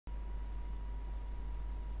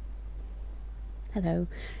Hello,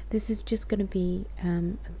 this is just going to be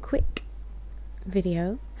a quick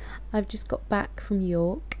video. I've just got back from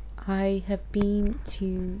York. I have been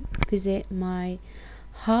to visit my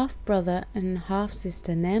half brother and half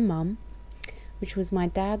sister and their mum, which was my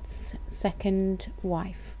dad's second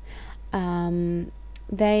wife.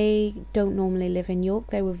 They don't normally live in York.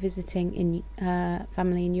 They were visiting in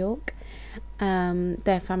family in York.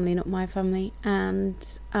 Their family, not my family, and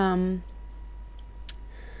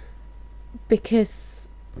because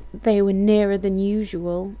they were nearer than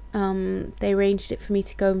usual, they arranged it for me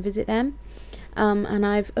to go and visit them. And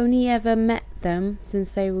I've only ever met them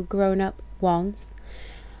since they were grown up once.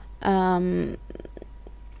 I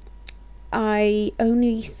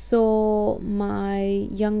only saw my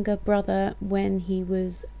younger brother when he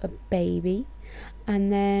was a baby, and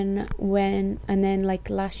then like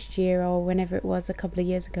last year or whenever it was, a couple of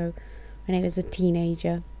years ago, when he was a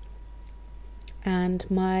teenager. And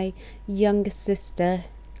my younger sister,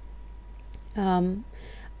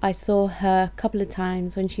 I saw her a couple of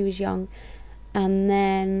times when she was young, and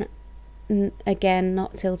then again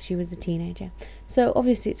not till she was a teenager. So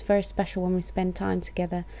obviously it's very special when we spend time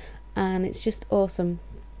together, and it's just awesome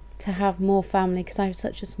to have more family, because I have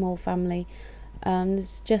such a small family.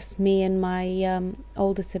 It's just me and my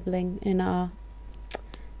older sibling in our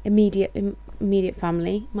immediate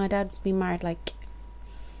family. My dad's been married like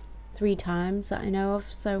 3 times that I know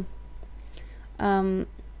of, so I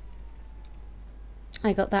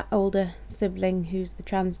got that older sibling who's the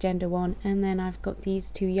transgender one, and then I've got these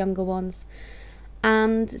 2 younger ones,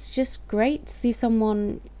 and it's just great to see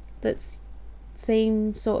someone that's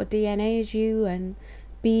same sort of DNA as you and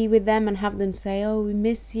be with them and have them say, oh, we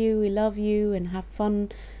miss you, we love you, and have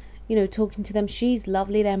fun, you know, talking to them. She's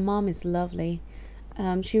lovely. Their mom is lovely.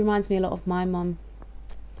 She reminds me a lot of my mom,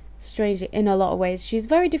 strangely, in a lot of ways. She's a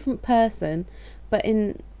very different person, but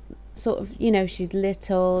in sort of, you know, she's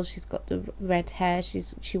little, she's got the red hair,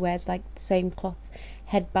 she wears like the same cloth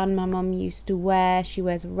headband my mum used to wear. She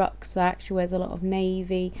wears a rucksack, she wears a lot of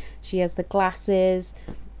navy, she has the glasses.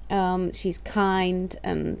 She's kind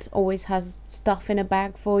and always has stuff in a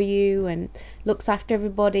bag for you and looks after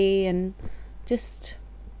everybody, and just,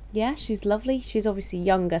 yeah, she's lovely. She's obviously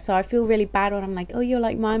younger, so I feel really bad when I'm like, oh, you're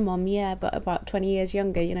like my mom. Yeah, but about 20 years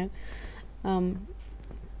younger, you know.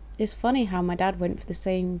 It's funny how my dad went for the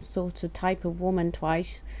same sort of type of woman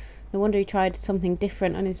twice. No wonder he tried something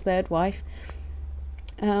different on his 3rd wife.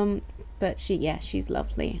 But she's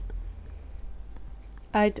lovely.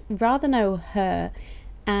 I'd rather know her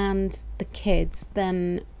and the kids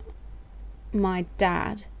than my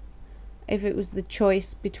dad if it was the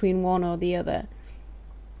choice between one or the other.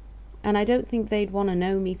 And I don't think they'd want to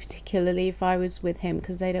know me particularly if I was with him,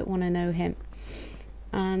 because they don't want to know him,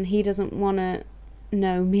 and he doesn't want to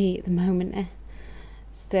know me at the moment.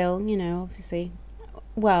 Still, you know, obviously,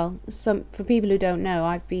 well, for people who don't know,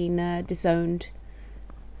 I've been disowned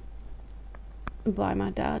by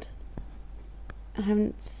my dad. I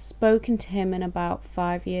haven't spoken to him in about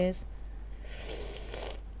 5 years.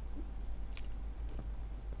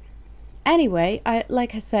 Anyway,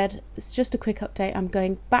 like I said, it's just a quick update. I'm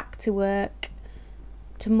going back to work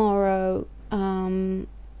tomorrow,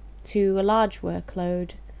 to a large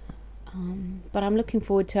workload, but I'm looking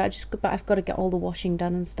forward to it. I've got to get all the washing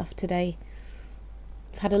done and stuff today.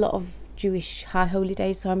 I've had a lot of Jewish high holy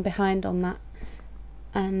days, so I'm behind on that,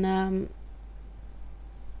 and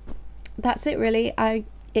that's it really. I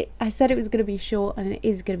said it was going to be short, and it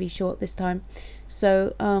is going to be short this time,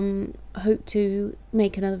 so hope to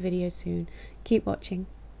make another video soon. Keep watching.